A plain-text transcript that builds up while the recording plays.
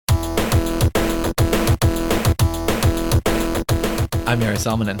I'm Yari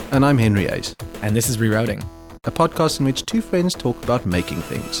Salmonen. And I'm Henry Ace, And this is Rerouting. a podcast in which two friends talk about making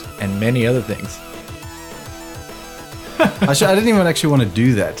things. And many other things. I didn't even actually want to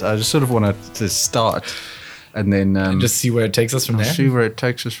do that. I just sort of wanted to start and then Just see where it takes us from there. see where it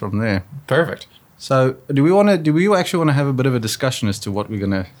takes us from there. Perfect. So, do we actually want to have a bit of a discussion as to what we're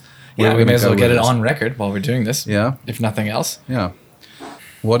gonna? Yeah, we may as well get it on record while we're doing this. Yeah, If nothing else. yeah.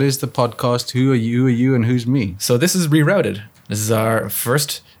 What is the podcast? Who are you, and who's me? So this is Rerouted. This is our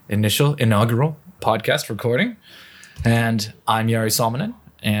first inaugural podcast recording. And I'm Yari Salmonen,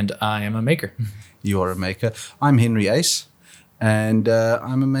 and I am a maker. You are a maker. I'm Henry Ace, and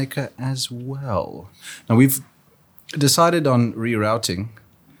I'm a maker as well. Now we've decided on rerouting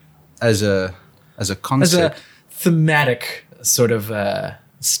as a concept. As a thematic sort of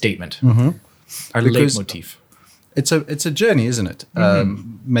statement. Our Because- leitmotif. It's a journey, isn't it?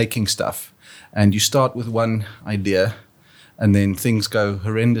 Making stuff, and you start with one idea, and then things go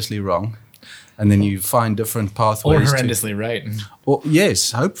horrendously wrong, and then you find different Or pathways. horrendously right.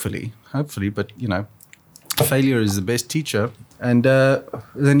 Yes, hopefully, but failure is the best teacher, and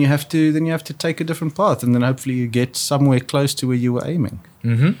then you have to take a different path, and then hopefully you get somewhere close to where you were aiming.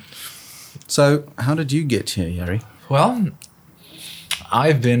 Mm-hmm. So, how did you get here, Yari? Well,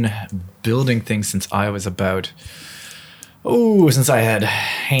 I've been building things since I was since I had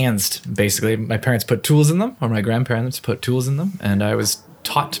hands, basically. My parents put tools in them, or my grandparents put tools in them, and I was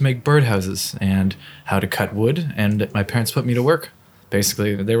taught to make birdhouses and how to cut wood, and my parents put me to work.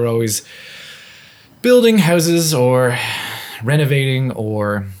 Basically, they were always building houses or renovating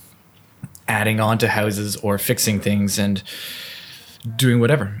or adding on to houses or fixing things and doing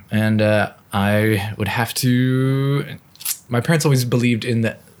whatever. And I would have to... My parents always believed in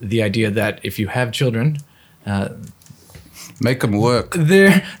the idea that if you have children, Make them work.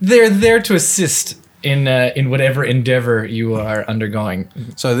 they're there to assist in whatever endeavor you are undergoing.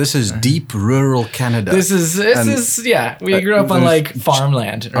 So this is deep rural Canada. This is we grew up on like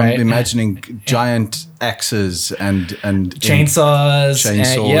farmland, right? I'm imagining giant axes and Chainsaws.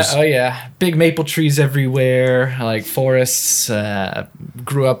 Chainsaws. Big maple trees everywhere, like forests.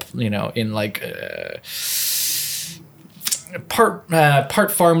 Grew up, in like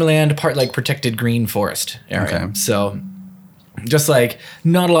part farmland, part like protected green forest area. Okay. So just like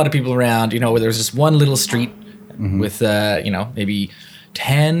not a lot of people around, where there's just one little street with maybe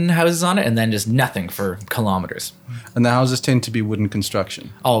 10 houses on it, and then just nothing for kilometers. And the houses tend to be wooden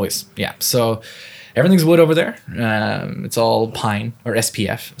construction. Always, yeah. So everything's wood over there. It's all pine or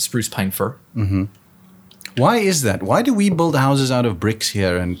SPF, spruce pine fir. Why is that? Why do we build houses out of bricks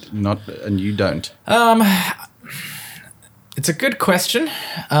here and you don't? It's a good question.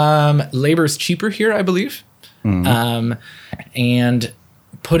 Labor's cheaper here, I believe. And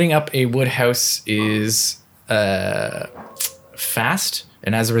putting up a wood house is fast,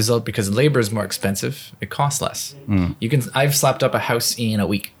 and as a result, because labor is more expensive, it costs less. I've slapped up a house in a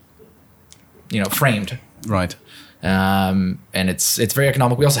week, framed. Right. And it's very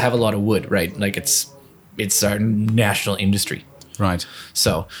economical. We also have a lot of wood, right? Like it's our national industry. Right.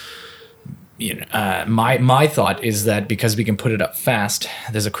 So, my thought is that because we can put it up fast,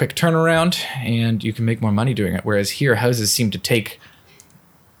 there's a quick turnaround and you can make more money doing it. Whereas here, houses seem to take,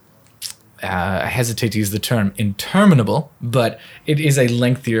 I hesitate to use the term interminable, but it is a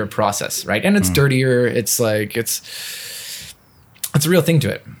lengthier process, right? And it's dirtier. It's like, it's a real thing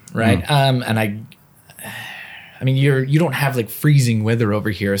to it, right? And I mean, you don't have like freezing weather over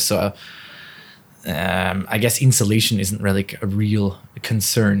here, so I guess insulation isn't really a real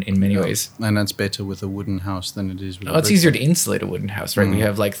concern in many ways. And that's better with a wooden house than it is with a It's brick. easier to insulate a wooden house, right? We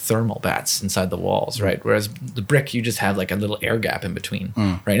have like thermal bats inside the walls, right? Whereas the brick, you just have like a little air gap in between,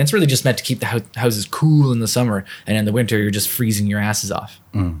 right? And it's really just meant to keep the houses cool in the summer, and in the winter, you're just freezing your asses off.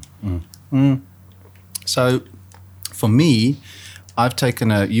 So, for me, I've taken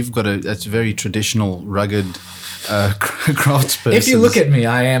that's very traditional, rugged craftsperson. If you look at me,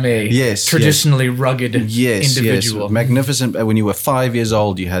 I am a traditionally rugged individual. Yes, magnificent. When you were 5 years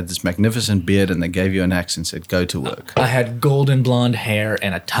old, you had this magnificent beard, and they gave you an axe and said, "Go to work." I had golden blonde hair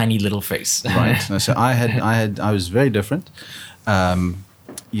and a tiny little face. Right. So I was very different. I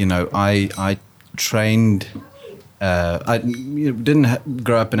trained. I didn't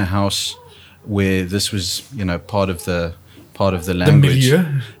grow up in a house where this was, part of the language,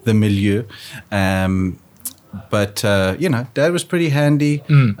 the milieu. But Dad was pretty handy.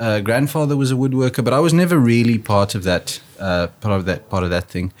 Grandfather was a woodworker, but I was never really part of that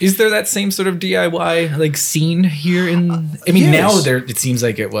thing. Is there that same sort of DIY like scene here in? I mean, yes. now there it seems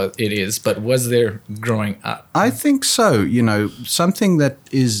like it is, but was there growing up? I think so. Something that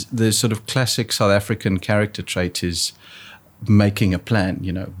is the sort of classic South African character trait is making a plan,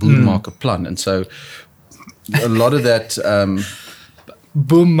 boer maak 'n plan. And so a lot of that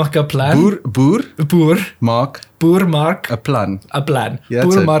Boer maak 'n plan. boer maak Boer maak 'n plan. 'n plan. Yeah,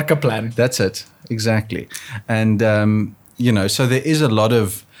 Boer that's it. maak 'n plan. That's it, exactly. And so there is a lot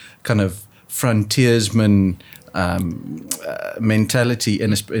of kind of frontiersman mentality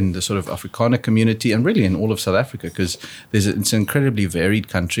in the sort of Afrikaner community, and really in all of South Africa, because it's an incredibly varied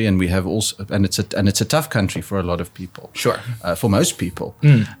country, and we have also, and it's a tough country for a lot of people. Sure. For most people,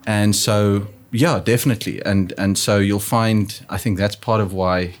 and so yeah, definitely, and so you'll find, I think that's part of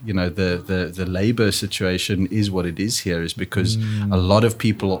why the labor situation is what it is here, is because a lot of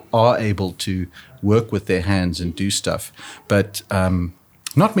people are able to work with their hands and do stuff, but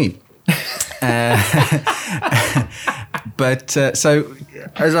not me. But so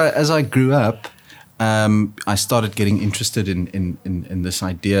as I grew up, I started getting interested in this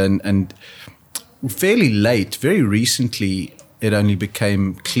idea, and fairly late, very recently, it only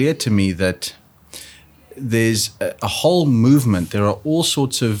became clear to me that there's a whole movement. There are all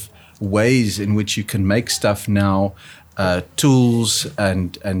sorts of ways in which you can make stuff now, tools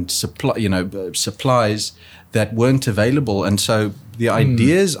and supplies that weren't available. And so the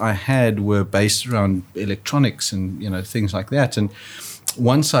ideas I had were based around electronics and things like that. And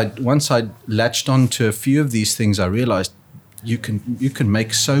once I latched on to a few of these things, I realized you can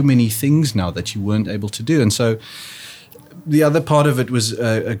make so many things now that you weren't able to do. And so the other part of it was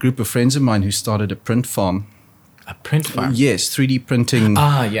a group of friends of mine who started a print farm. A print farm? Yes, 3D printing.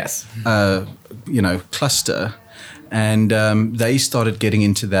 Yes. Cluster. And they started getting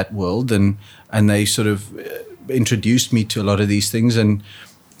into that world, and they sort of introduced me to a lot of these things. And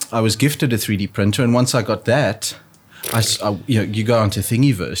I was gifted a 3D printer, and once I got that, you go onto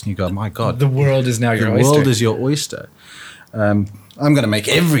Thingiverse and you go, my God, the world is now your oyster. The world is your oyster. I'm going to make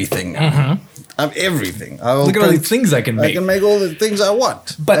everything. I'm everything. Look at all these things I can make. I can make all the things I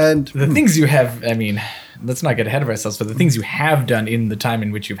want. But the things you have, I mean, let's not get ahead of ourselves, but the things you have done in the time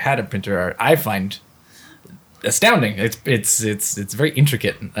in which you've had a printer are, I find, astounding. It's very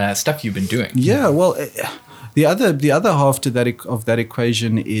intricate stuff you've been doing. Yeah, well, the other half to that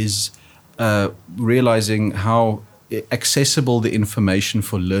equation is realizing how accessible the information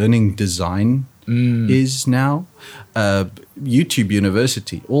for learning design is now. YouTube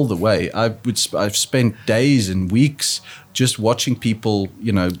University, all the way. I've spent days and weeks just watching people,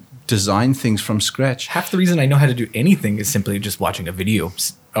 design things from scratch. Half the reason I know how to do anything is simply just watching a video,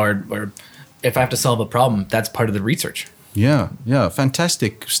 or if I have to solve a problem, that's part of the research. Yeah,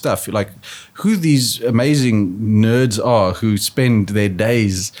 fantastic stuff. Like who these amazing nerds are who spend their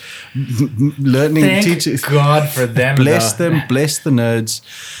days learning. Thank God for them. Bless them, bless the nerds,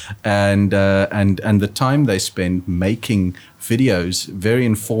 and the time they spend making videos, very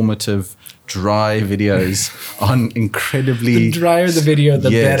informative, dry videos on incredibly. The drier the video, the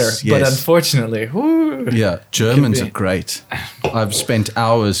better. Yes. But unfortunately, Germans are great. I've spent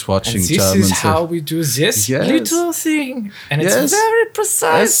hours watching Germans. This is how we do this little thing, and it's very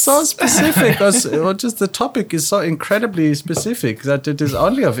precise. It's so specific. Or just the topic is so incredibly specific that it is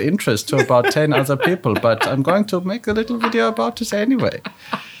only of interest to about 10 other people. But I'm going to make a little video about it anyway.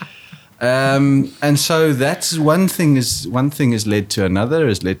 And so that's one thing has led to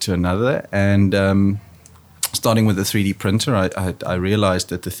another, and starting with the 3D printer, I realized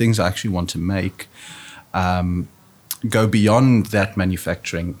that the things I actually want to make go beyond that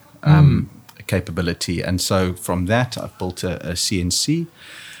manufacturing capability, and so from that I've built a CNC,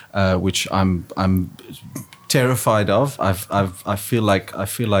 which I'm terrified of. I feel like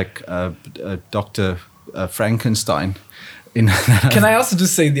Dr. Frankenstein. Can I also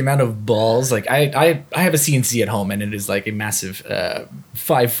just say the amount of balls? Like I have a CNC at home, and it is like a massive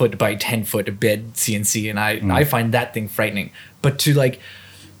 5 foot by 10 foot bed CNC, and I find that thing frightening. But to like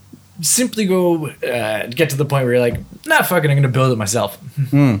simply go get to the point where you're like, nah, fuck it, I'm gonna build it myself.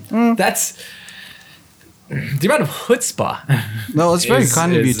 That's the amount of chutzpah. No, it's very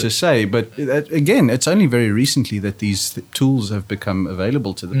kind of you to say, but again, it's only very recently that these tools have become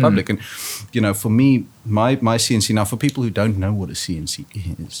available to the public. And, for me, my CNC, now for people who don't know what a CNC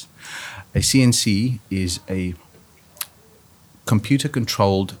is a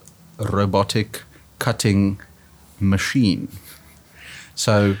computer-controlled robotic cutting machine.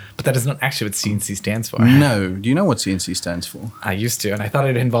 So, but that is not actually what CNC stands for. No. Do you know what CNC stands for? I used to, and I thought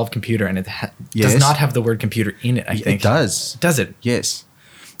it involved computer, and it does not have the word computer in it, I think. It does. Does it? Yes.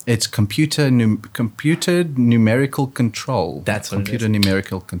 It's computer numerical control. That's what computer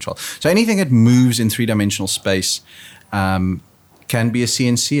numerical control. So anything that moves in three-dimensional space can be a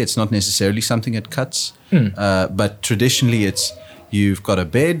CNC. It's not necessarily something that cuts, but traditionally it's You've got a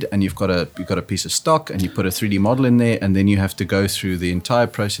bed and you've got a piece of stock, and you put a 3D model in there, and then you have to go through the entire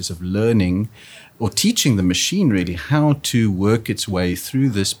process of learning or teaching the machine really how to work its way through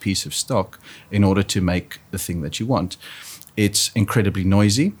this piece of stock in order to make the thing that you want. It's incredibly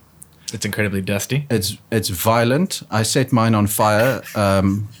noisy. It's incredibly dusty. It's violent. I set mine on fire.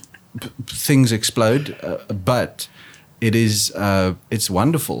 Things explode, but it's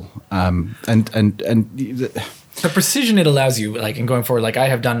wonderful. The precision it allows you, like in going forward, like I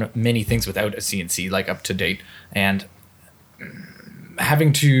have done many things without a CNC, like up to date, and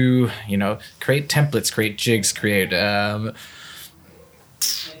having to, create templates, create jigs, create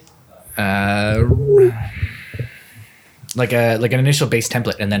like an initial base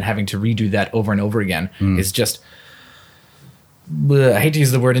template, and then having to redo that over and over again is just. I hate to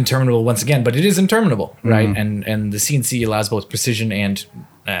use the word interminable once again, but it is interminable, right? And the CNC allows both precision and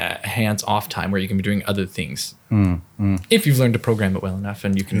hands-off time where you can be doing other things. If you've learned to program it well enough,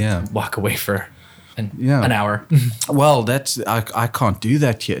 and you can walk away for an hour. Well, I can't do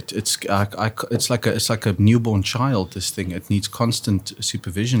that yet. It's like a newborn child. This thing, it needs constant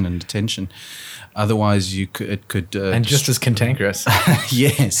supervision and attention. Otherwise, it could and just as cantankerous.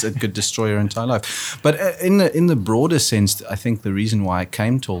 Yes, it could destroy your entire life. But in the broader sense, I think the reason why I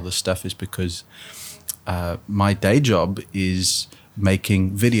came to all this stuff is because my day job is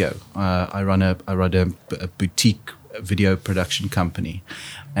making video. I run a boutique video production company,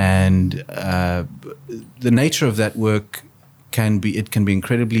 and the nature of that work can be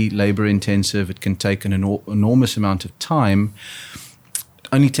incredibly labor intensive. It can take an enormous amount of time,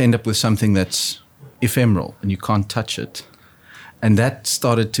 only to end up with something that's ephemeral and you can't touch it. And that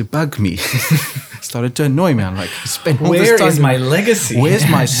started to bug me, started to annoy me. I'm like, spend all this time. Where is my legacy? Where's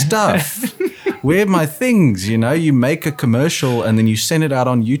my stuff? Where are my things? You make a commercial and then you send it out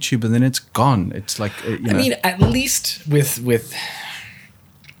on YouTube and then it's gone. It's like, I mean, at least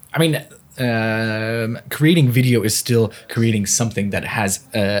creating video is still creating something that has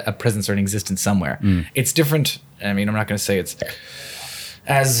a presence or an existence somewhere. It's different. I mean, I'm not going to say it's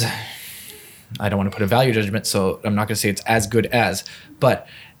as, I don't want to put a value judgment, so I'm not going to say it's as good as, but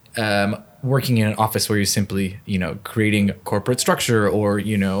working in an office where you're simply, creating corporate structure or,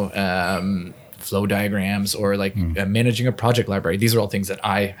 flow diagrams or like managing a project library. These are all things that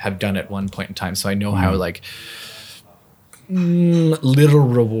I have done at one point in time. So I know how little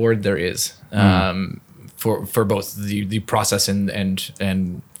reward there is for both the process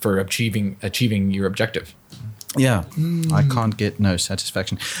and for achieving your objective. Yeah, I can't get no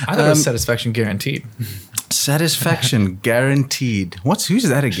satisfaction. I thought it was satisfaction guaranteed. Satisfaction guaranteed. Who's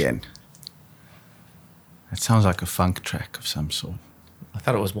that again? That sounds like a funk track of some sort. I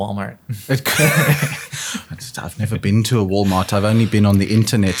thought it was Walmart. I've never been to a Walmart. I've only been on the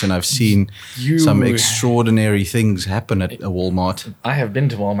internet, and I've seen some extraordinary things happen at a Walmart. I have been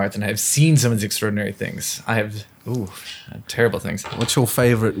to Walmart, and I've seen some of these extraordinary things. I have terrible things. What's your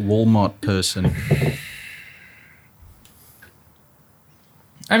favorite Walmart person?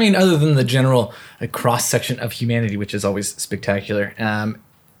 I mean, other than the general cross-section of humanity, which is always spectacular,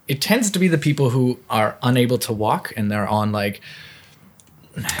 it tends to be the people who are unable to walk, and they're on like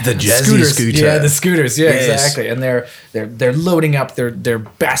the jazzy scooter. Yeah, the scooters. Yeah, yes. Exactly. And they're loading up their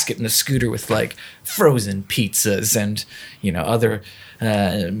basket in the scooter with like frozen pizzas and other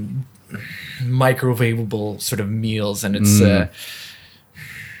microwavable sort of meals, and it's.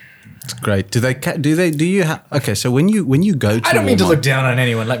 It's great. Do you have? Okay, so when you go to, I don't mean to look down on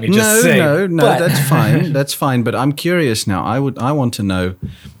anyone. Let me just say, no, that's fine. That's fine. But I'm curious now. I want to know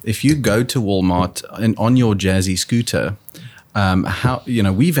if you go to Walmart and on your jazzy scooter, how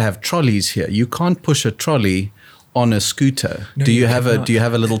we have trolleys here. You can't push a trolley on a scooter. No, do you have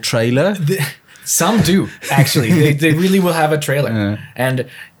a little trailer? Some do actually. they really will have a trailer, and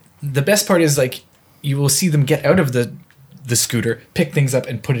the best part is like you will see them get out of the scooter, pick things up,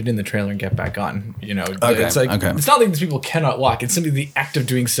 and put it in the trailer and get back on. It's like it's not like these people cannot walk. It's simply the act of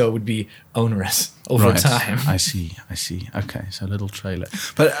doing so would be onerous over time. I see. Okay, so a little trailer,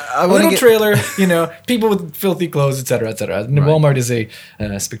 but trailer. People with filthy clothes, etc., etc. Right. Walmart is a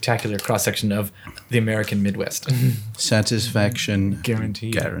spectacular cross section of the American Midwest. Satisfaction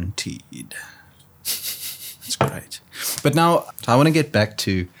guaranteed. That's great. But now I want to get back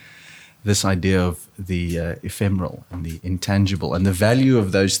to this idea of the ephemeral and the intangible and the value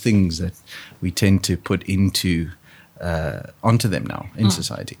of those things that we tend to put onto them now in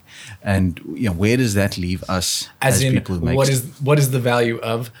society, and where does that leave us as people who make what is the value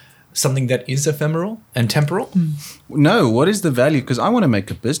of something that is ephemeral and temporal? No, what is the value? Because I want to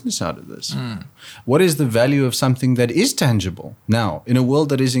make a business out of this. What is the value of something that is tangible now in a world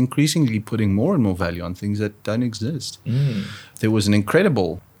that is increasingly putting more and more value on things that don't exist? There was an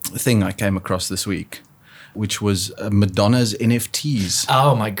incredible thing I came across this week, which was Madonna's NFTs.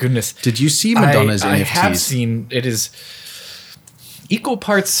 Oh my goodness. Did you see Madonna's NFTs? I have seen. It is equal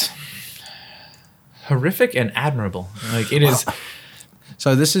parts horrific and admirable. Like it is.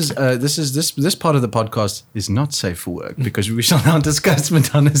 So this part of the podcast is not safe for work because we shall now discuss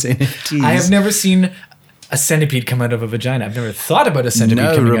Madonna's NFTs. I have never seen a centipede come out of a vagina. I've never thought about a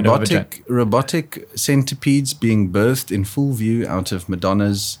centipede coming out of a vagina. Robotic centipedes being birthed in full view out of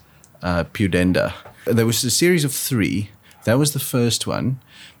Madonna's pudenda. There was a series of 3. That was the first one.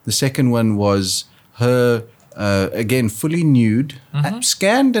 The second one was her, again, fully nude,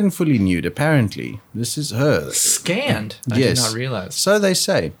 scanned and fully nude, apparently. This is her. Scanned? I Yes. did not realize. So they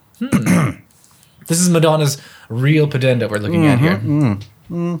say. This is Madonna's real pudenda we're looking at here.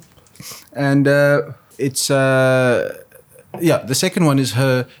 And it's, the second one is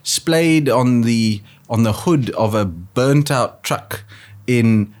her splayed on the hood of a burnt-out truck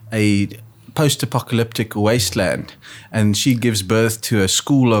in a post-apocalyptic wasteland, and she gives birth to a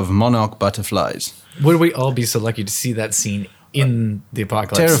school of monarch butterflies. Would we all be so lucky to see that scene in the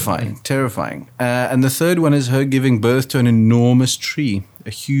apocalypse? Terrifying. And the third one is her giving birth to an enormous tree, a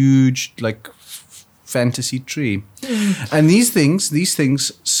huge, fantasy tree. And these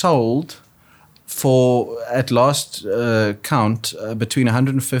things sold for, at last count, between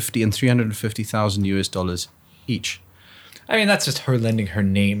 150 and 350,000 US$ each. I mean, that's just her lending her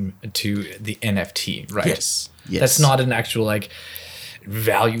name to the NFT, right? Yes. That's not an actual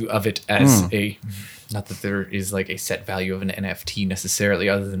value of it as a, not that there is a set value of an NFT necessarily,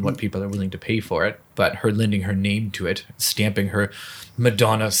 other than what people are willing to pay for it, but her lending her name to it, stamping her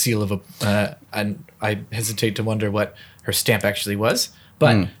Madonna seal of and I hesitate to wonder what her stamp actually was,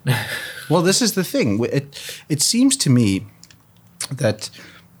 but well, this is the thing. It seems to me that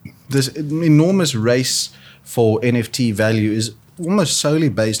this enormous race for NFT value is almost solely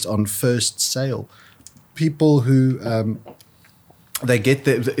based on first sale. People who they get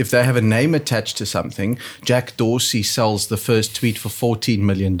if they have a name attached to something. Jack Dorsey sells the first tweet for $14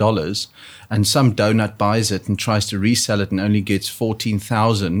 million, and some donut buys it and tries to resell it and only gets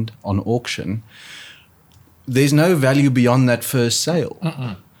 14,000 on auction. There's no value beyond that first sale,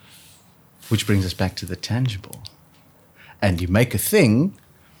 which brings us back to the tangible. And you make a thing.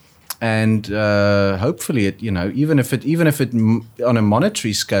 And hopefully, it even if it on a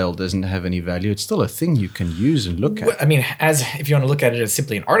monetary scale doesn't have any value, it's still a thing you can use and look at. I mean, as if you want to look at it as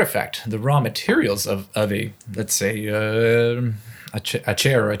simply an artifact, the raw materials of a, let's say, a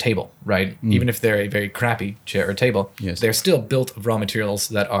chair or a table, right? Even if they're a very crappy chair or table, they're still built of raw materials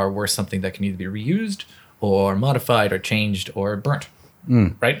that are worth something that can either be reused or modified or changed or burnt,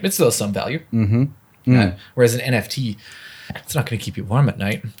 right? It's still some value. Whereas an NFT, it's not going to keep you warm at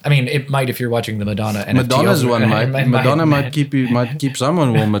night. I mean, it might if you're watching the Madonna NFT. Madonna's one might. Madonna might keep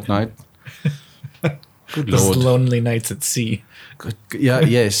someone warm at night. Good Those Lord. lonely nights at sea.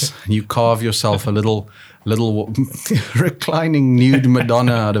 Yes. You carve yourself a little reclining nude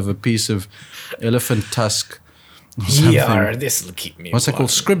Madonna out of a piece of elephant tusk. Yeah, this will keep me. What's it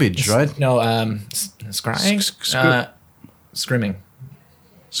called? Scribbage, right? No, scrying? Scrimming.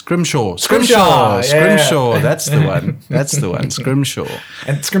 Scrimshaw. Yeah. That's the one. Scrimshaw.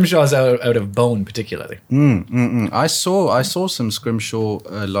 And scrimshaw is out of bone, particularly. I saw some scrimshaw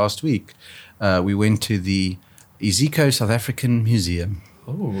last week. We went to the Iziko South African Museum.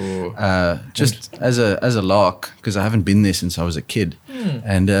 Just as a lark, because I haven't been there since I was a kid.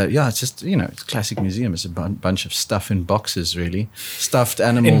 And it's just, it's a classic museum. It's a bunch of stuff in boxes, really. Stuffed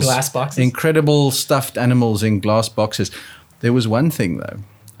animals. In glass boxes? Incredible stuffed animals in glass boxes. There was one thing, though,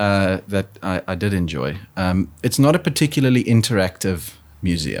 that I did enjoy. It's not a particularly interactive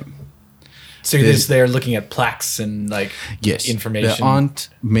museum. So you're just there looking at plaques and information. There aren't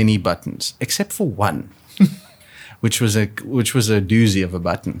many buttons, except for one, which was a doozy of a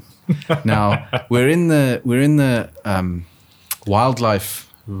button. Now we're in the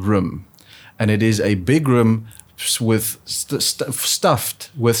wildlife room, and it is a big room with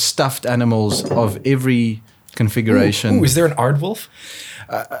stuffed animals of every configuration. Ooh, is there an aardwolf?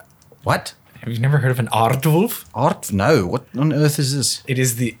 What? Have you never heard of an aardwolf? No. What on earth is this? It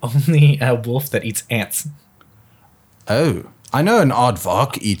is the only wolf that eats ants. Oh, I know an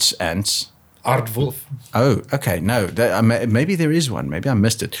aardvark eats ants. Aardwolf. Oh, okay. No, maybe there is one. Maybe I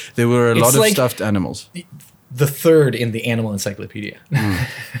missed it. There were a lot of stuffed animals. The third in the animal encyclopedia.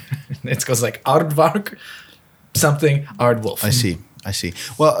 It goes like aardvark, something, aardwolf. I see. I see.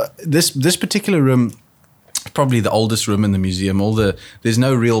 Well, this particular room, probably the oldest room in the museum. There's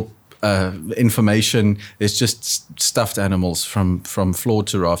no real information. It's just stuffed animals from floor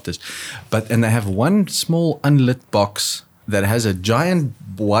to rafters. And they have one small unlit box that has a giant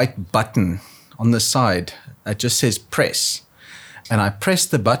white button on the side that just says press. And I press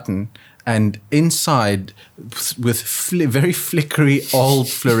the button, and inside, with very flickery old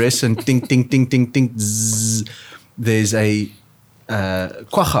fluorescent ding ding ding ding ding, zzz, there's a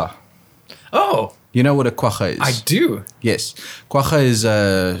quagga. Oh. You know what a quagga is? I do. Yes. Quagga is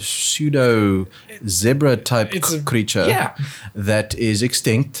a pseudo zebra type creature that is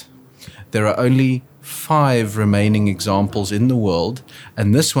extinct. There are only 5 remaining examples in the world,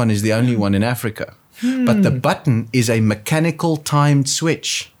 and this one is the only one in Africa. But the button is a mechanical timed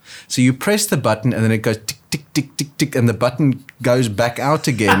switch. So you press the button and then it goes tick, tick, tick, tick, tick, and the button goes back out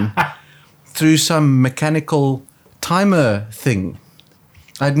again through some mechanical timer thing.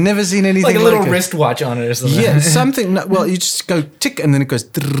 I'd never seen anything like a little wristwatch on it or something. Yeah, something. Well, you just go tick, and then it goes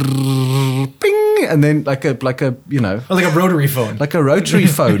ping, and then like a like a rotary phone, like a rotary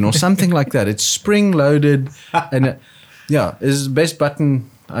phone or something like that. It's spring loaded, and it's the best button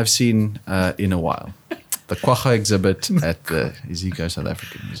I've seen in a while. The quagga exhibit at the Iziko South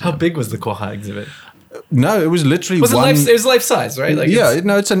African Museum. How big was the quagga exhibit? No, it was literally it was life size, right?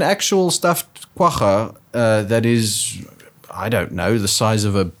 It's an actual stuffed quagga that is, I don't know, the size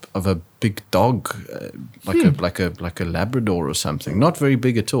of a big dog, like a Labrador or something. Not very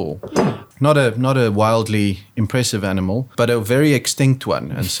big at all. Not a wildly impressive animal, but a very extinct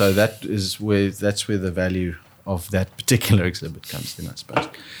one. And so that's where the value of that particular exhibit comes in, I suppose.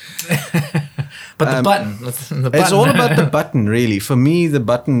 But the button. It's all about the button, really. For me, the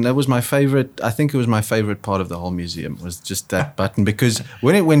button, that was my favorite. I think it was my favorite part of the whole museum, was just that button. Because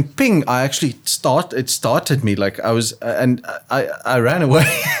when it went ping, I actually it started me. Like I was, and I ran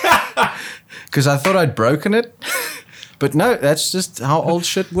away because I thought I'd broken it. But no, that's just how old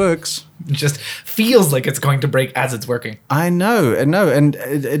shit works. It just feels like it's going to break as it's working. I know, and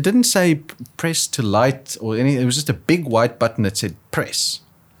it didn't say press to light or anything. It was just a big white button that said press.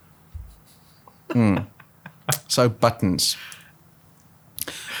 So buttons.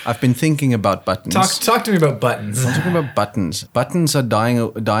 I've been thinking about buttons. Talk to me about buttons. I'm talking about buttons. Buttons are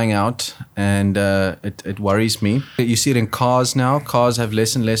dying out, and it worries me. You see it in cars now. Cars have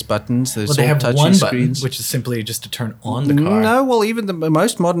less and less buttons. They have one button, which is simply just to turn on the car. No, well, even the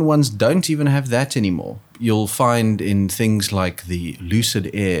most modern ones don't even have that anymore. You'll find in things like the Lucid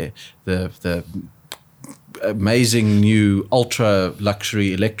Air, the amazing new ultra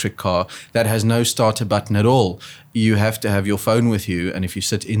luxury electric car that has no starter button at all. You have to have your phone with you, and if you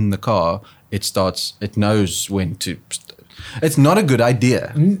sit in the car, it knows when to. It's not a good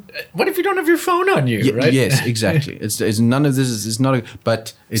idea. What if you don't have your phone on you, right? Yes, exactly. It's none of this is not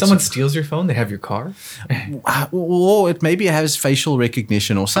but someone steals your phone, they have your car? Or it maybe has facial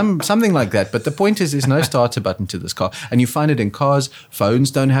recognition or something like that. But the point is, there's no starter button to this car. And you find it in cars.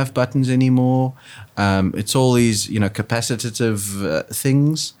 Phones don't have buttons anymore. It's all these, capacitive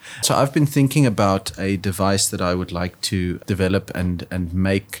things. So I've been thinking about a device that I would like to develop and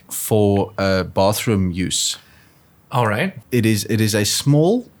make for bathroom use. All right. It is a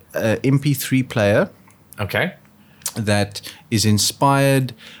small MP3 player. Okay. That is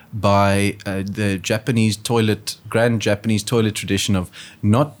inspired by the grand Japanese toilet tradition of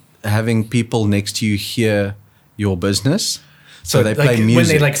not having people next to you hear your business. So they play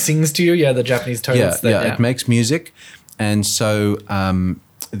music. When they sings to you, the Japanese toilets. It makes music. And so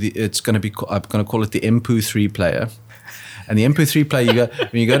it's going to be, I'm going to call it the MP3 player. And the MP3 player,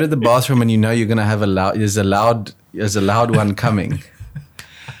 when you go to the bathroom and you're going to have there's a loud one coming.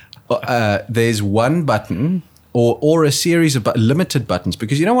 There's one button or a series of limited buttons,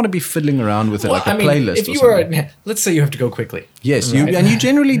 because you don't want to be fiddling around with it playlist. If you are, let's say you have to go quickly. Yes, right? you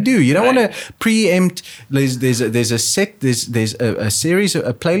generally do. You don't want to preempt. There's a series of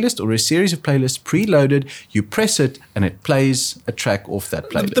a playlist or a series of playlists preloaded. You press it and it plays a track off that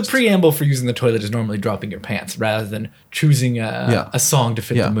playlist. The preamble for using the toilet is normally dropping your pants rather than choosing a song to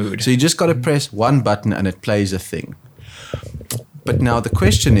fit the mood. So you just got to press one button and it plays a thing. But now the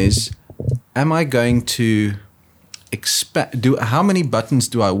question is, am I going to how many buttons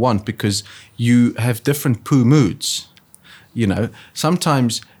do I want? Because you have different poo moods.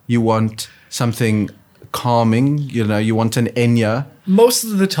 Sometimes you want something calming, you want an Enya. Most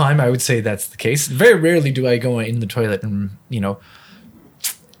of the time I would say that's the case. Very rarely do I go in the toilet and,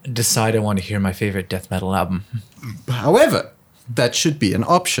 decide I want to hear my favorite death metal album. However, that should be an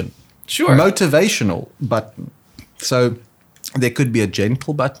option. Sure. Motivational button. So There could be a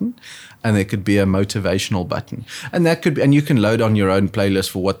gentle button, and there could be a motivational button, and that could be, and you can load on your own playlist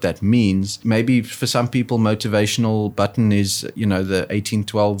for what that means. Maybe for some people, motivational button is the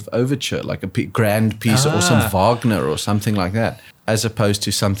 1812 overture, like a grand piece, or some Wagner or something like that, as opposed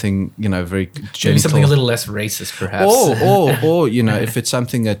to something very gentle. Maybe something a little less racist, perhaps. Or if it's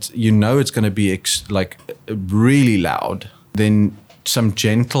something that it's going to be really loud, then some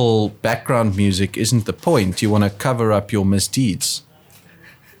gentle background music isn't the point. You want to cover up your misdeeds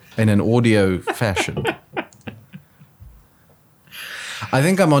in an audio fashion. I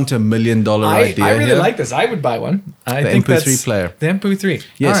think I'm onto $1 million idea. I really here. like this. I would buy one. I think MP3 player. The MP3.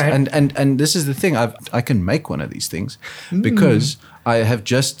 Yes, all right. and this is the thing. I can make one of these things because I have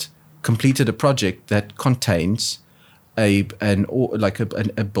just completed a project that contains a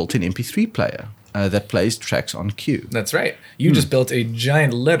built-in MP3 player. That plays tracks on cue. That's right. You just built a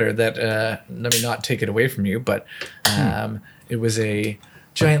giant letter that, let me not take it away from you, but it was a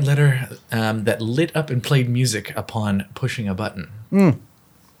giant letter that lit up and played music upon pushing a button.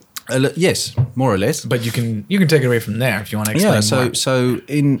 Yes, more or less. But you can take it away from there if you want to explain more. So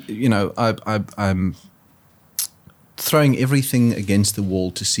I'm throwing everything against the wall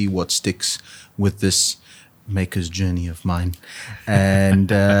to see what sticks with this maker's journey of mine, and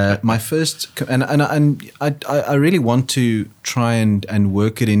my first and I really want to try and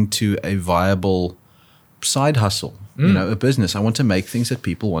work it into a viable side hustle, a business. I want to make things that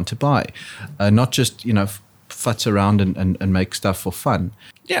people want to buy, not just futz around and make stuff for fun.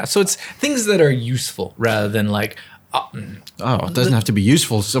 Yeah, so it's things that are useful rather than like. It doesn't have to be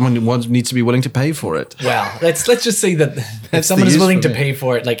useful. Someone needs to be willing to pay for it. Well, let's just say that if someone is willing to pay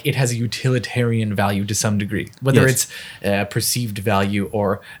for it, like it has a utilitarian value to some degree, whether it's perceived value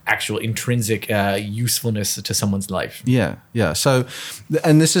or actual intrinsic usefulness to someone's life. Yeah. So,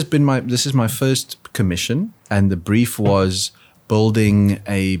 and this is my first commission, and the brief was building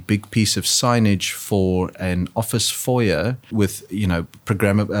a big piece of signage for an office foyer with,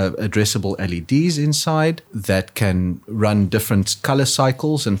 addressable LEDs inside that can run different color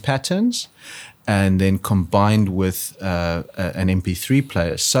cycles and patterns, and then combined with an MP3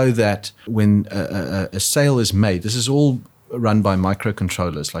 player, so that when a sale is made, this is all run by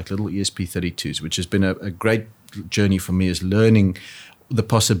microcontrollers, like little ESP32s, which has been a great journey for me, is learning the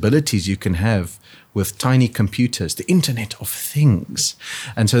possibilities you can have with tiny computers, the Internet of Things.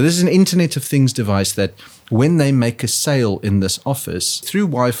 And so this is an Internet of Things device that when they make a sale in this office, through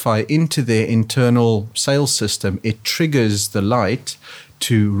Wi-Fi into their internal sales system, it triggers the light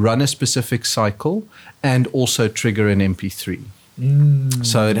to run a specific cycle and also trigger an MP3.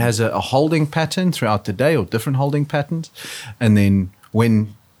 So it has a holding pattern throughout the day, or different holding patterns. And then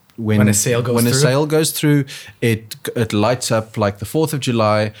when a sale goes through, it lights up like the 4th of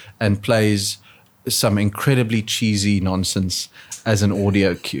July and plays some incredibly cheesy nonsense as an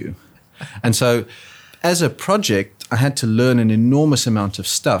audio cue. And so as a project, I had to learn an enormous amount of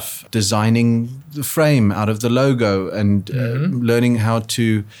stuff, designing the frame out of the logo and learning how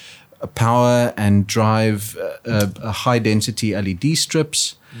to power and drive high density LED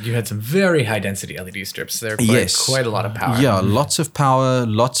strips. You had some very high density LED strips. They're quite a lot of power. Yeah, lots of power,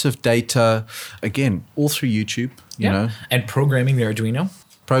 lots of data. Again, all through YouTube, you know. And programming the Arduino.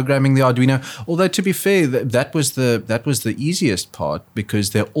 Although to be fair, that was the easiest part, because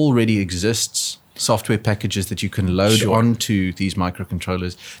there already exists software packages that you can load onto these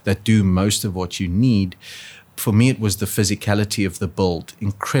microcontrollers that do most of what you need. For me, it was the physicality of the build,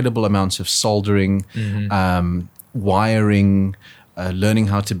 incredible amounts of soldering, wiring, learning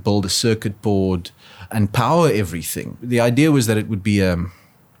how to build a circuit board and power everything. The idea was that it would be a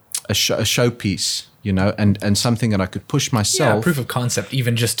showpiece, and something that I could push myself. Yeah, proof of concept,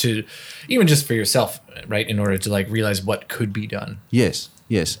 even just for yourself, right? In order to realize what could be done. Yes.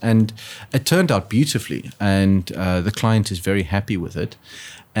 And it turned out beautifully, and the client is very happy with it.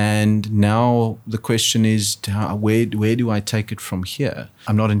 And now the question is, where do I take it from here?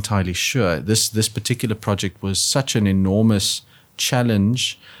 I'm not entirely sure. This particular project was such an enormous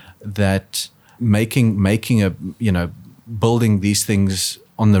challenge that building these things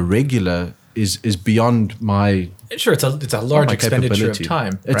on the regular is beyond my. Sure, it's a large expenditure of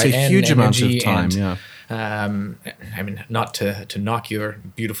time. It's a huge amount of time. Not to knock your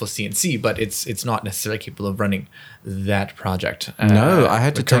beautiful CNC, but it's not necessarily capable of running that project. No, I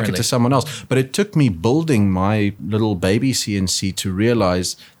had to take it to someone else. But it took me building my little baby CNC to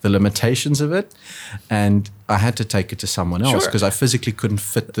realize the limitations of it, and I had to take it to someone else because I physically couldn't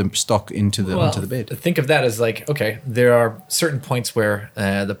fit the stock onto the bed. Think of that as there are certain points where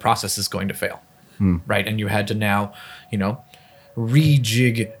the process is going to fail, right? And you had to now,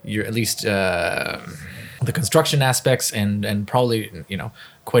 rejig your at least. the construction aspects and probably,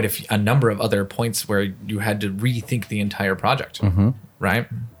 quite a number of other points where you had to rethink the entire project, right?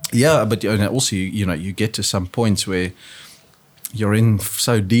 Yeah, but also, you get to some points where you're in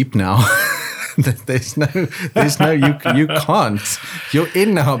so deep now that there's no, you can't. You're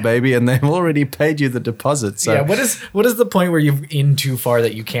in now, baby, and they've already paid you the deposit. So. Yeah, what is the point where you're in too far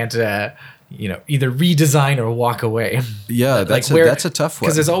that you can't, either redesign or walk away? Yeah, that's a tough one.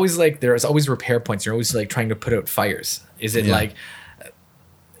 Because there's always repair points. You're always like trying to put out fires. Is it like,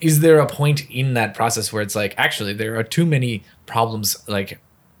 is there a point in that process where it's like, actually, there are too many problems, like,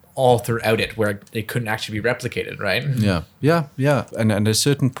 all throughout it where it couldn't actually be replicated, right? Yeah. And at a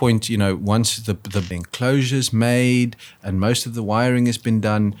certain point, once the enclosure's made and most of the wiring has been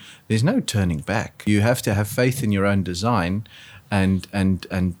done, there's no turning back. You have to have faith in your own design and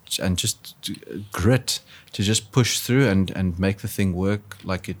just grit to just push through and make the thing work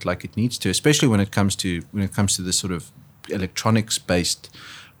like it needs to, especially when it comes to this sort of electronics based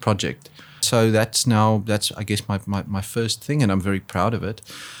project. So that's I guess my first thing, and I'm very proud of it.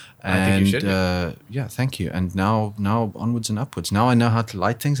 And I think you should. Yeah, thank you. And now onwards and upwards. Now I know how to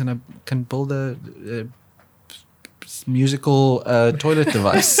light things, and I can build a musical toilet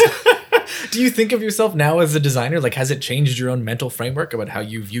device. Do you think of yourself now as a designer? Like, has it changed your own mental framework about how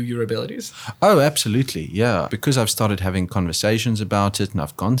you view your abilities? Oh, absolutely. Yeah. Because I've started having conversations about it, and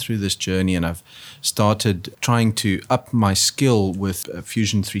I've gone through this journey, and I've started trying to up my skill with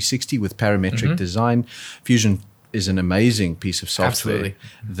Fusion 360 with parametric design. Fusion is an amazing piece of software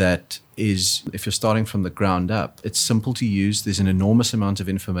that is, if you're starting from the ground up, it's simple to use. There's an enormous amount of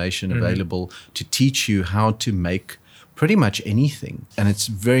information available to teach you how to make pretty much anything, and it's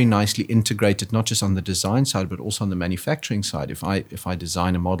very nicely integrated, not just on the design side but also on the manufacturing side. If I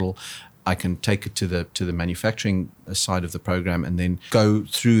design a model, I can take it to the manufacturing side of the program and then go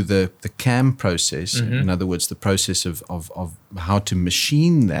through the CAM process. In other words, the process of how to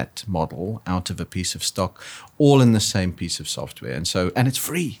machine that model out of a piece of stock, all in the same piece of software. And it's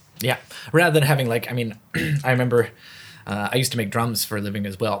free. Yeah, rather than having I remember I used to make drums for a living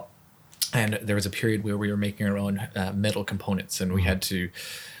as well. And there was a period where we were making our own metal components, and we had to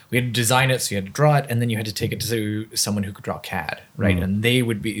design it, so you had to draw it, and then you had to take it to someone who could draw CAD, right? And they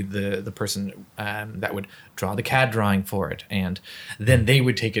would be the person that would draw the CAD drawing for it, and then they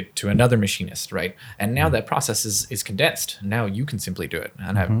would take it to another machinist, right? And now that process is condensed. Now you can simply do it,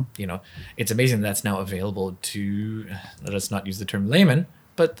 and it's amazing that's now available to, let us not use the term layman,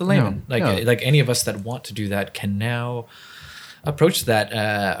 but the layman, like any of us that want to do that can now approach that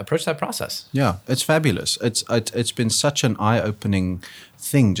process. Yeah, it's fabulous. It's been such an eye-opening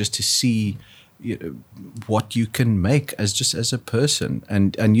thing just to see what you can make as a person,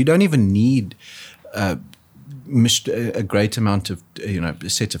 and you don't even need a great amount of a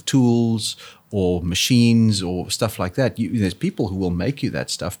set of tools or machines or stuff like that. There's people who will make you that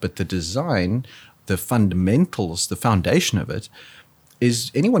stuff, but the design, the fundamentals, the foundation of it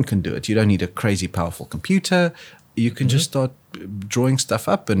is anyone can do it. You don't need a crazy powerful computer. You can just start drawing stuff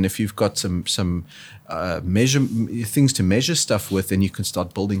up, and if you've got some things to measure stuff with, then you can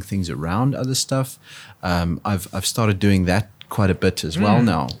start building things around other stuff. I've started doing that quite a bit as well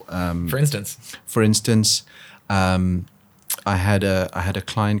now. For instance, I had a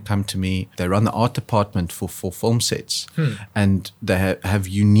client come to me. They run the art department for film sets, and they have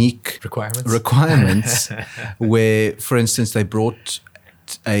unique requirements where, for instance, they brought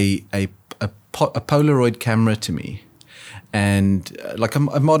a Polaroid camera to me, and like a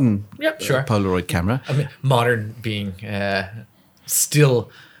modern Polaroid camera. I mean, modern being still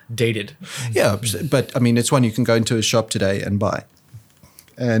dated. Yeah, but I mean, it's one you can go into a shop today and buy.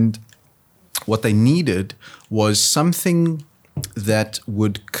 And what they needed was something that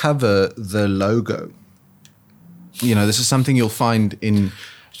would cover the logo. This is something you'll find in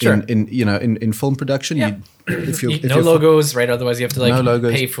film production. Yeah. If logos, right? Otherwise, you have to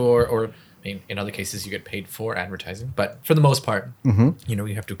pay for, or in other cases, you get paid for advertising. But for the most part, you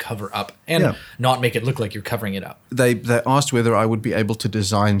have to cover up and not make it look like you're covering it up. They asked whether I would be able to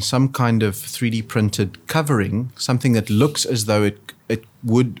design some kind of 3D printed covering, something that looks as though it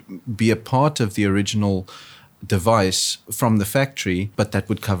would be a part of the original device from the factory, but that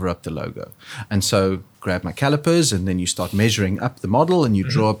would cover up the logo. And so grab my calipers, and then you start measuring up the model, and you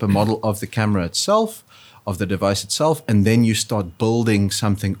draw up a model of the camera itself, of the device itself, and then you start building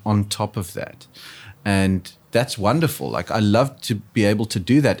something on top of that. And that's wonderful. Like, I love to be able to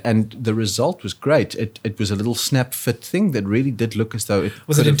do that. And the result was great. It was a little snap fit thing that really did look as though it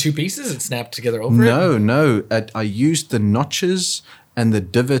was it in two pieces? It snapped together over No. I used the notches and the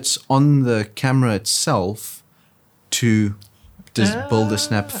divots on the camera itself to build a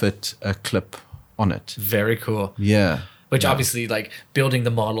snap fit clip on it. Very cool. Yeah. Which obviously, like, building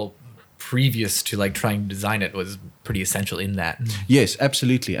the model previous to like trying to design it was pretty essential in that. Yes,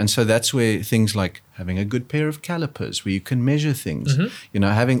 absolutely. And so that's where things like having a good pair of calipers where you can measure things,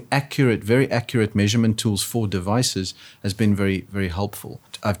 having very accurate measurement tools for devices has been very, very helpful.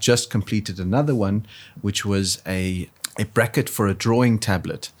 I've just completed another one, which was a bracket for a drawing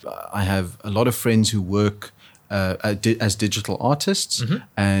tablet. I have a lot of friends who work as digital artists,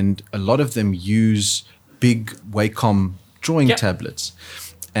 and a lot of them use big Wacom drawing tablets.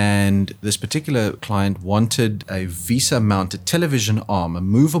 And this particular client wanted a VESA-mounted television arm, a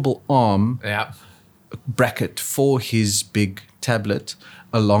movable arm bracket for his big tablet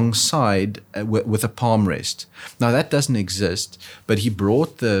alongside with a palm rest. Now, that doesn't exist, but he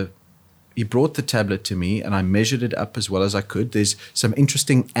brought the tablet to me, and I measured it up as well as I could. There's some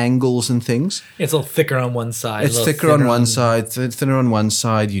interesting angles and things. It's a little thicker on one side. It's thicker on one side, thinner on one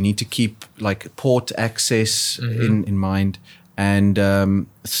side. You need to keep like port access in mind. And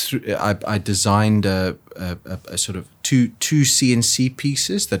I designed a sort of two CNC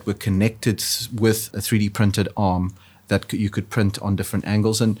pieces that were connected with a 3D printed arm that you could print on different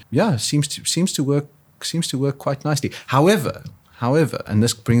angles, and seems to work quite nicely. However, and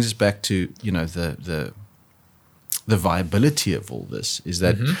this brings us back to the viability of all this is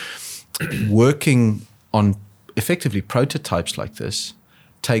that working on effectively prototypes like this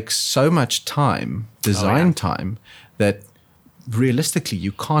takes so much time, time, that realistically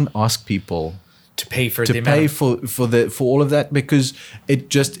you can't ask people to pay for for all of that, because it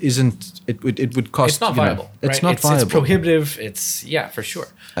just isn't. It would cost. It's not viable. It's not viable. It's prohibitive. It's for sure.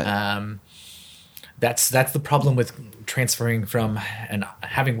 That's the problem with transferring from, and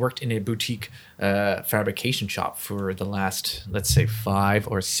having worked in a boutique fabrication shop for the last, let's say, 5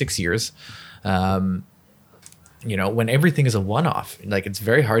 or 6 years. When everything is a one-off, like it's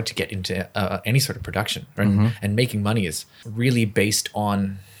very hard to get into any sort of production, right? And making money is really based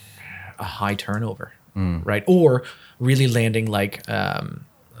on a high turnover, right? Or really landing like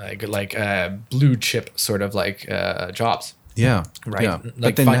blue chip sort of like jobs. Yeah. Right. Yeah.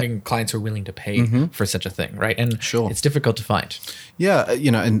 Like finding clients who are willing to pay for such a thing, right? And it's difficult to find. Yeah.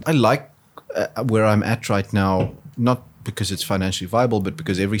 And I like where I'm at right now, not because it's financially viable, but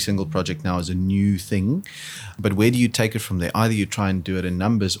because every single project now is a new thing. But where do you take it from there? Either you try and do it in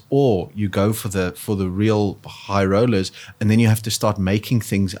numbers, or you go for the real high rollers, and then you have to start making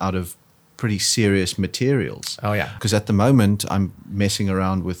things out of pretty serious materials. Oh yeah. Because at the moment I'm messing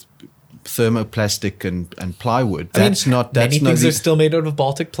around with thermoplastic and plywood. Many things are still made out of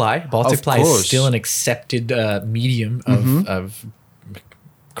Baltic ply. Baltic ply is still an accepted medium of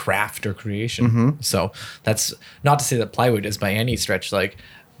craft or creation. So that's not to say that plywood is by any stretch like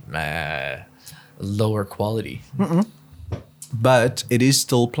lower quality. But it is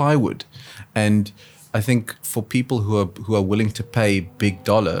still plywood, and I think for people who are willing to pay big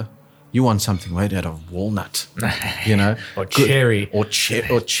dollar, you want something made out of walnut, or cherry, or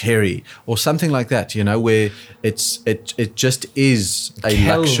cherry, or something like that, where it just is a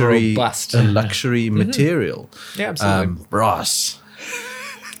luxury material. Yeah, absolutely. Brass.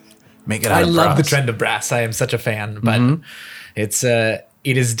 Make it out of brass. I love the trend of brass. I am such a fan, but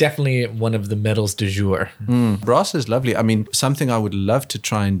it is definitely one of the metals du jour. Brass is lovely. I mean, something I would love to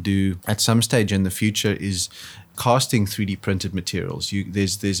try and do at some stage in the future is casting 3D printed materials.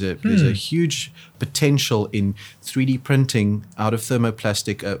 There's a huge potential in 3D printing out of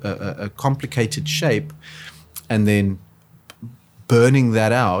thermoplastic a complicated shape, and then burning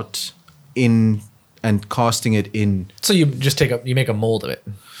that out in and casting it in. So you just make a mold of it.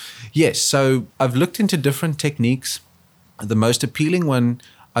 Yes. So I've looked into different techniques. The most appealing one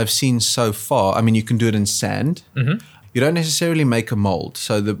I've seen so far, I mean, you can do it in sand. You don't necessarily make a mold.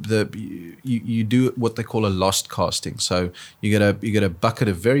 So you do what they call a lost casting. So you get a bucket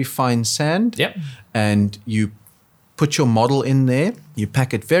of very fine sand, and you put your model in there. You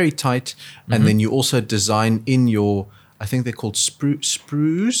pack it very tight, and then you also design in your, I think they're called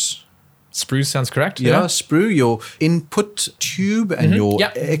sprues. Sprues sounds correct. Yeah, sprue, your input tube and your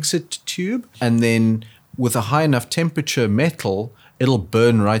exit tube, and then with a high enough temperature metal, it'll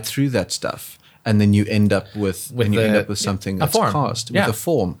burn right through that stuff. And then you end up with something that's cast with a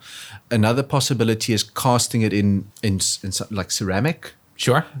form. Another possibility is casting it in like ceramic.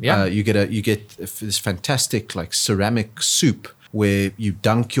 Sure. Yeah. You get this fantastic like ceramic soup where you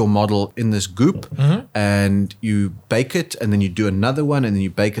dunk your model in this goop and you bake it, and then you do another one, and then you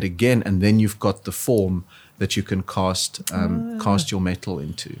bake it again, and then you've got the form that you can cast your metal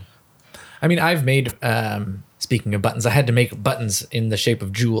into. I mean, I've made. Speaking of buttons, I had to make buttons in the shape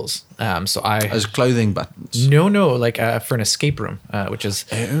of jewels. As clothing buttons. No, like for an escape room, which is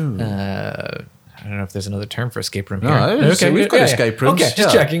I don't know if there's another term for escape room No, here. we've got escape rooms. Okay,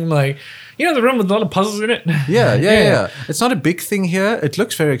 just checking. Like, the room with a lot of puzzles in it. Yeah. It's not a big thing here. It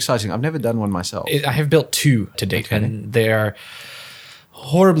looks very exciting. I've never done one myself. I have built 2 to date, and they are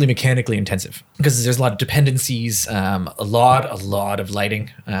horribly mechanically intensive because there's a lot of dependencies, a lot of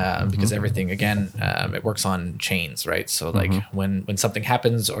lighting, because everything, again, it works on chains, right? So like when something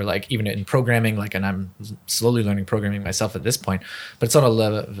happens, or like even in programming, like, and I'm slowly learning programming myself at this point, but it's on a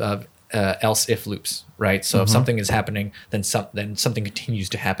level of else if loops, right? So if something is happening, then something continues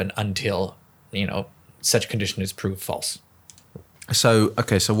to happen until, such condition is proved false. So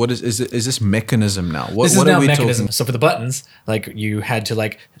what is this mechanism now? What is now are we mechanism. talking? So for the buttons, like, you had to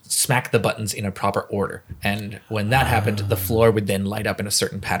like smack the buttons in a proper order, and when that happened, the floor would then light up in a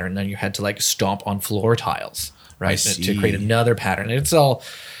certain pattern. Then you had to like stomp on floor tiles, right, to create another pattern. And it's all,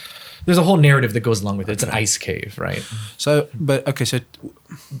 there's a whole narrative that goes along with it. It's an ice cave, right?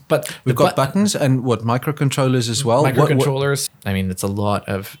 But we've got buttons and what, microcontrollers as well. Microcontrollers. I mean, it's a lot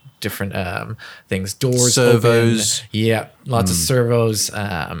of different things. Doors, servos. Open. Lots of servos.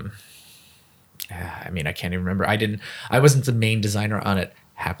 I mean, I can't even remember. I wasn't the main designer on it,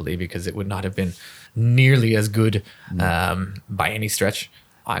 happily, because it would not have been nearly as good by any stretch.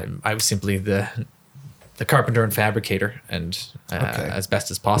 I was simply the carpenter and fabricator, and as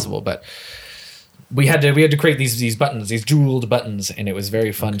best as possible. But we had to create these buttons, these jeweled buttons, and it was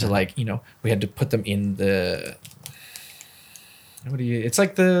very fun to we had to put them in the. It's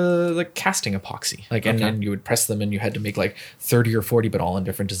like the casting epoxy, and then you would press them, and you had to make like 30 or 40, but all in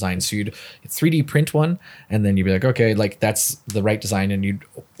different designs. So you'd 3D print one, and then you'd be like, okay, like that's the right design, and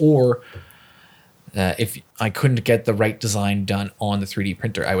if I couldn't get the right design done on the 3D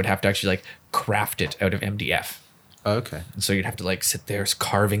printer, I would have to actually like craft it out of MDF. Okay. And so you'd have to like sit there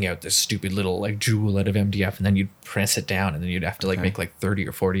carving out this stupid little like jewel out of MDF, and then you'd press it down, and then you'd have to make like 30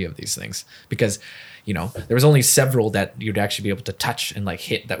 or 40 of these things, because there was only several that you'd actually be able to touch and like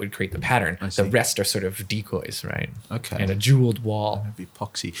hit that would create the pattern. The rest are sort of decoys, right? Okay. And a jeweled wall.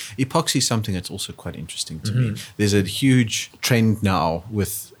 Epoxy. Epoxy is something that's also quite interesting to me. There's a huge trend now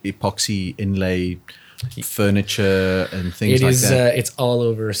with epoxy inlay furniture and things like that. It's all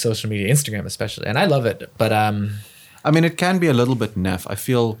over social media, Instagram especially, and I love it. But I mean, it can be a little bit naff. I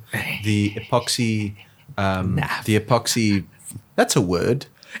feel the epoxy. The epoxy. That's a word.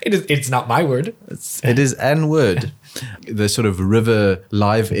 It's not my word. It is an word. The sort of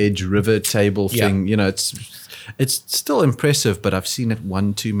live edge river table thing. It's still impressive, but I've seen it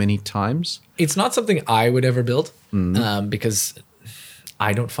one too many times. It's not something I would ever build, because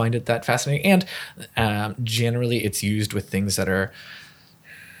I don't find it that fascinating. And generally, it's used with things that are.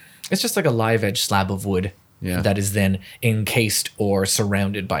 It's just like a live edge slab of wood. Yeah. That is then encased or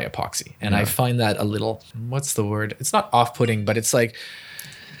surrounded by epoxy. And I find that a little, what's the word? It's not off-putting, but it's like...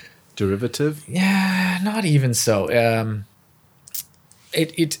 Derivative? Yeah, not even so.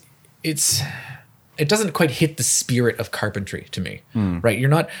 It doesn't quite hit the spirit of carpentry to me, right? You're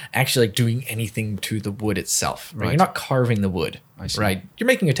not actually like doing anything to the wood itself, right? You're not carving the wood, right? You're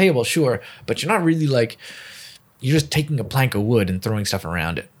making a table, sure, but you're not really like... You're just taking a plank of wood and throwing stuff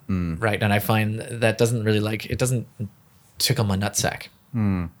around it. Right. And I find that doesn't really it doesn't tickle my nutsack.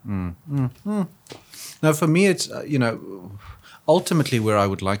 Now, for me, it's, ultimately where I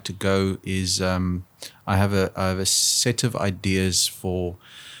would like to go is I have a set of ideas for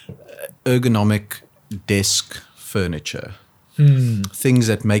ergonomic desk furniture. Things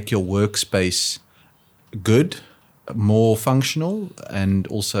that make your workspace good, more functional, and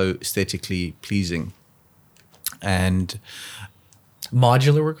also aesthetically pleasing. And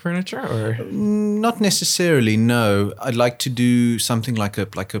modular work furniture, or not necessarily. No, I'd like to do something like a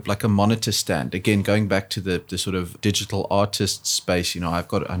monitor stand. Again, going back to the sort of digital artist space. I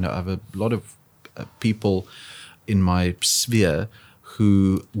have a lot of people in my sphere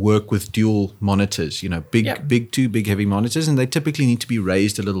who work with dual monitors. Big heavy monitors, and they typically need to be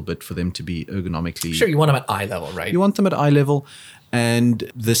raised a little bit for them to be ergonomically. Sure, you want them at eye level, right? You want them at eye level, and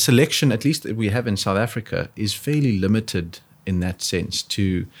the selection, at least that we have in South Africa, is fairly limited. In that sense,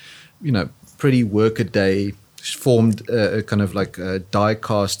 to, pretty workaday formed kind of like die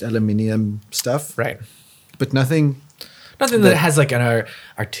cast aluminium stuff, right? But nothing that has like an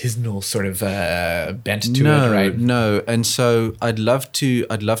artisanal sort of bent to it, right? No, and so I'd love to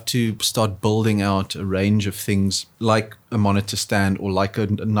start building out a range of things like a monitor stand or like a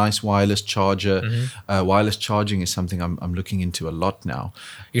nice wireless charger. Wireless charging is something I'm looking into a lot now.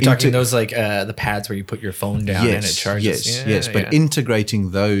 You're talking those like the pads where you put your phone down and it charges. Yes. But integrating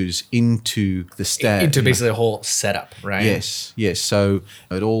those into the stand, into basically a whole setup, right? Yes. So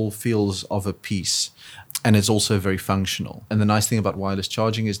it all feels of a piece. And it's also very functional. And the nice thing about wireless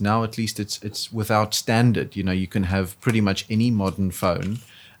charging is now at least it's without standard. You know, you can have pretty much any modern phone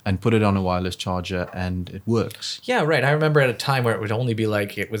and put it on a wireless charger and it works. Yeah, right. I remember at a time where it would only be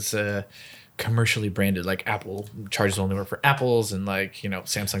like, it was commercially branded, like Apple chargers only work for Apples, and like, you know,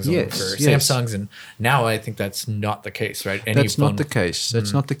 Samsung's only work for Samsungs. And now I think that's not the case, right? That's not the case.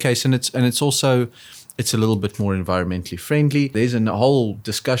 That's not the case. And it's also, it's a little bit more environmentally friendly. There's a whole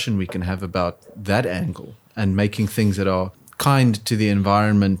discussion we can have about that angle and making things that are kind to the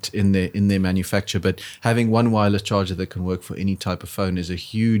environment in their manufacture. But having one wireless charger that can work for any type of phone is a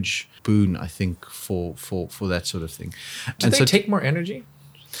huge boon, I think, for that sort of thing. Do they take more energy?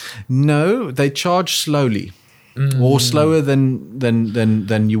 No, they charge slowly. Or slower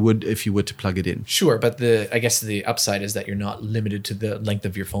than you would if you were to plug it in. Sure, but I guess the upside is that you're not limited to the length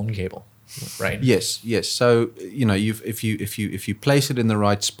of your phone cable, right? Yes. So you know, if you place it in the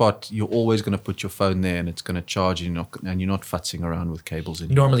right spot, you're always going to put your phone there, and it's going to charge. And you're not futzing around with cables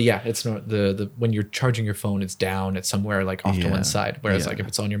anymore. Normally, yeah, it's not the when you're charging your phone, it's down, it's somewhere like off to one side. Whereas like if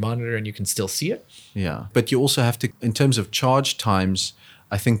it's on your monitor and you can still see it. Yeah, but you also have to, in terms of charge times,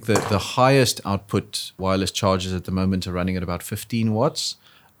 I think that the highest output wireless chargers at the moment are running at about 15 watts,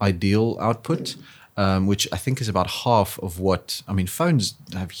 ideal output, which I think is about half of what, I mean, phones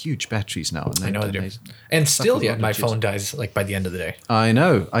have huge batteries now. And I know they do. And still, yeah, my phone dies like by the end of the day. I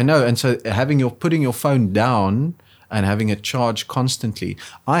know. And so putting your phone down and having it charge constantly,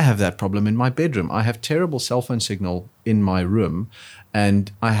 I have that problem in my bedroom. I have terrible cell phone signal in my room, and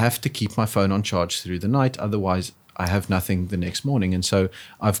I have to keep my phone on charge through the night. Otherwise, I have nothing the next morning. And so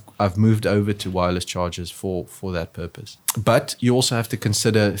I've moved over to wireless chargers for that purpose. But you also have to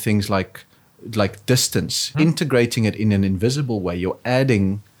consider things like distance, integrating it in an invisible way. You're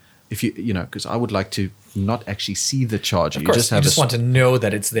adding, if you know, because I would like to not actually see the charger. Of course, you just want to know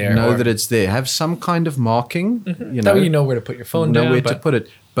that it's there. That it's there. Have some kind of marking. You know, that way you know where to put your phone down. Know where to put it.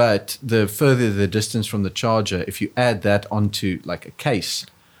 But the further the distance from the charger, if you add that onto like a case,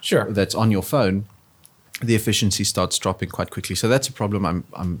 that's on your phone, the efficiency starts dropping quite quickly. So that's a problem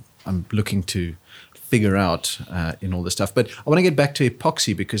I'm looking to figure out in all this stuff. But I want to get back to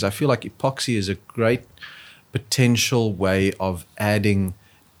epoxy, because I feel like epoxy is a great potential way of adding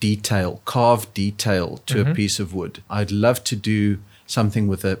carved detail to a piece of wood. I'd love to do something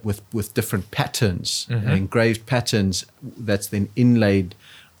with different patterns, engraved patterns that's then inlaid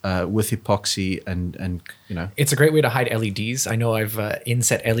with epoxy, and you know, it's a great way to hide LEDs. I know I've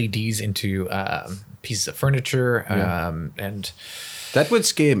inset LEDs into pieces of furniture, and that would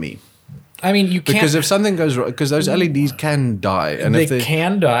scare me. I mean, you can't, because if something goes wrong, because those LEDs can die, and they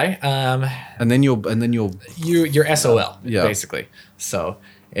can die, and then you're SOL basically. So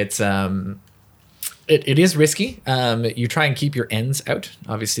it's It is risky. You try and keep your ends out,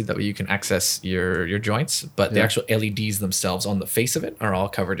 obviously, that way you can access your joints. But the actual LEDs themselves on the face of it are all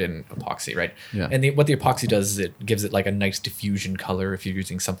covered in epoxy, right? Yeah. And what the epoxy does is it gives it like a nice diffusion color if you're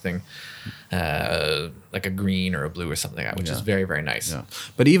using something like a green or a blue or something like that, which is very, very nice. Yeah.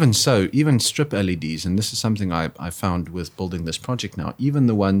 But even so, even strip LEDs, and this is something I found with building this project now, even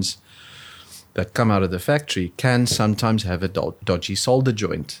the ones that come out of the factory can sometimes have a dodgy solder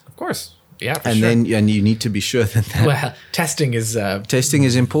joint. Of course. Yeah, and sure. then you need to be sure that well, testing is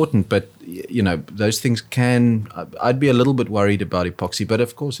important, but you know, those things can. I'd be a little bit worried about epoxy, but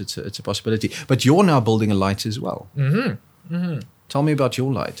of course it's a possibility. But you're now building a light as well. Mm-hmm. Mm-hmm. Tell me about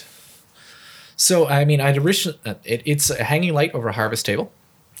your light. So I mean, it's a hanging light over a harvest table.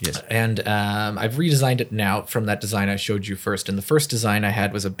 Yes. And I've redesigned it now from that design I showed you first. And the first design I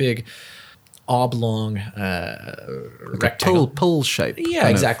had was a big oblong rectangle. Pull shape. Yeah,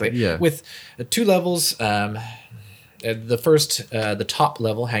 exactly. Yeah. With 2 levels. The top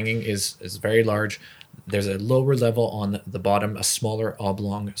level hanging is very large. There's a lower level on the bottom, a smaller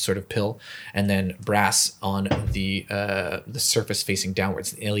oblong sort of pill, and then brass on the surface facing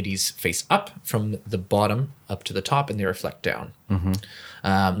downwards. The LEDs face up from the bottom up to the top, and they reflect down.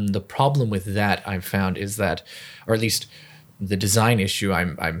 Mm-hmm. The problem with that I've found is that, or at least the design issue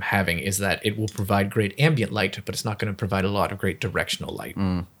I'm having, is that it will provide great ambient light, but it's not going to provide a lot of great directional light.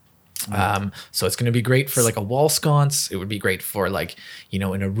 So it's going to be great for like a wall sconce. It would be great for like, you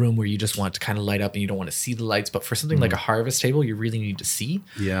know, in a room where you just want to kind of light up and you don't want to see the lights. But for something like a harvest table, you really need to see.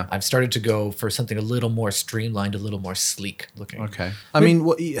 Yeah. I've started to go for something a little more streamlined, a little more sleek looking. Okay. I mean,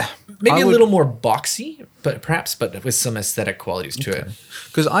 maybe a little more boxy, but with some aesthetic qualities to it.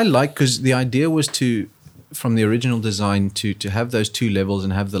 Because the idea was from the original design to have those 2 levels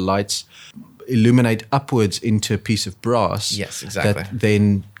and have the lights illuminate upwards into a piece of brass. Yes,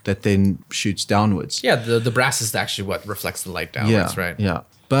 exactly. That then shoots downwards. Yeah, the brass is actually what reflects the light downwards, right? Yeah.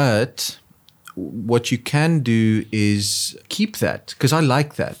 But what you can do is keep that, because I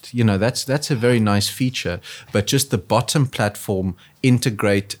like that. That's a very nice feature. But just the bottom platform,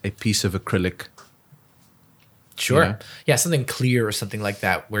 integrate a piece of acrylic. Sure. Yeah, something clear or something like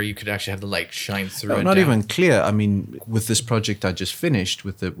that where you could actually have the light shine through. Not even clear. I mean, with this project I just finished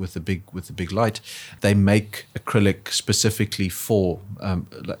with the big light, they make acrylic specifically for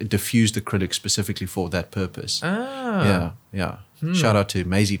diffused acrylic specifically for that purpose. Ah. Yeah. Shout out to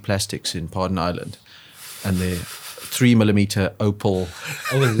Maisie Plastics in Pardon Island, and their 3mm opal.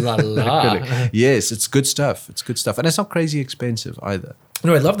 Oh la la. acrylic. Yes, it's good stuff. And it's not crazy expensive either.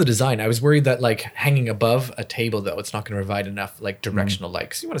 No, I love the design. I was worried that like hanging above a table, though, it's not going to provide enough like directional light,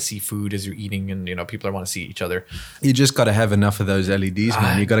 because you want to see food as you're eating, and people want to see each other. You just got to have enough of those LEDs,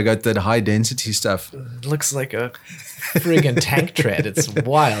 man. You got to go to the high density stuff. It looks like a friggin' tank tread. It's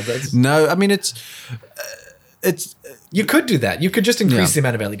wild. No, I mean it's. You could do that. You could just increase the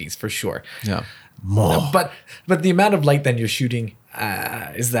amount of LEDs for sure. Yeah, more. But the amount of light then you're shooting,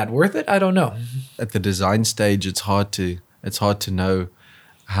 is that worth it? I don't know. At the design stage, it's hard to know.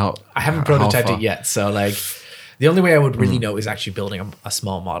 I haven't prototyped it yet, so like the only way I would really know is actually building a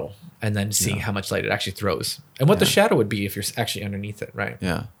small model and then seeing how much light it actually throws and what the shadow would be if you're actually underneath it, right?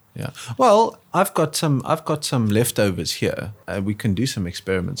 Yeah. Well, I've got some leftovers here. We can do some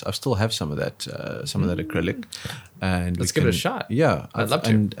experiments. I still have some of that acrylic, and let's give it a shot. Yeah, I'd love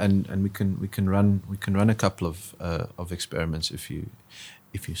to. And we can run a couple of experiments if you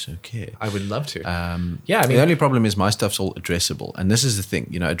so care. I would love to. I mean, the only problem is my stuff's all addressable, and this is the thing.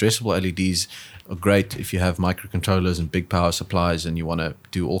 Addressable LEDs are great if you have microcontrollers and big power supplies, and you want to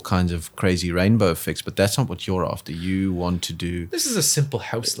do all kinds of crazy rainbow effects. But that's not what you're after. You want to do. This is a simple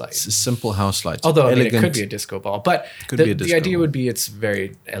house light. It's a simple house light. Although it could be a disco ball, but the idea ball. would be it's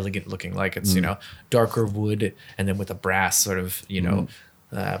very elegant looking, like it's darker wood, and then with a brass sort of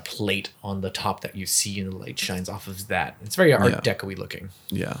plate on the top that you see, and the light shines off of that. It's very Art Deco-y looking.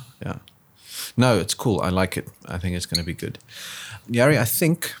 Yeah. No, it's cool. I like it. I think it's going to be good. Yari, I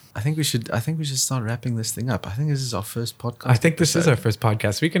think we should start wrapping this thing up. I think this is our first podcast. I think this is our first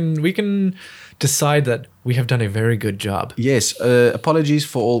podcast. We can decide that we have done a very good job. Yes. Apologies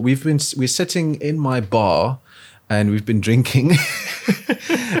for all. We're sitting in my bar, and we've been drinking,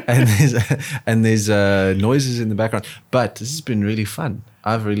 and there's noises in the background. But this has been really fun.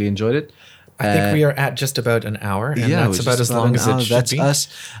 I've really enjoyed it. I think we are at just about an hour, and that's about as long as it should be. That's us.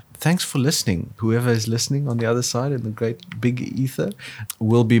 Thanks for listening. Whoever is listening on the other side in the great big ether.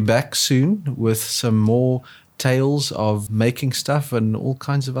 We'll be back soon with some more tales of making stuff and all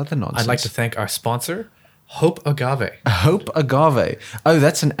kinds of other nonsense. I'd like to thank our sponsor, Hope Agave. Hope Agave. Oh,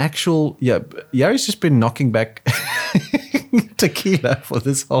 that's an actual... Yeah, Yari's just been knocking back tequila for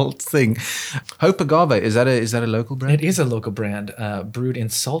this whole thing. Hope Agave, is that a local brand? It is a local brand, brewed in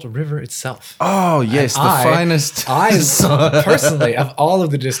Salt River itself. Oh, yes, finest. Personally, of all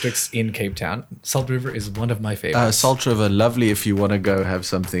of the districts in Cape Town, Salt River is one of my favorites. Salt River, lovely if you want to go have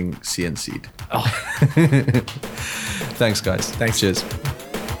something CNC'd. Oh. Thanks, guys. Thanks. Cheers.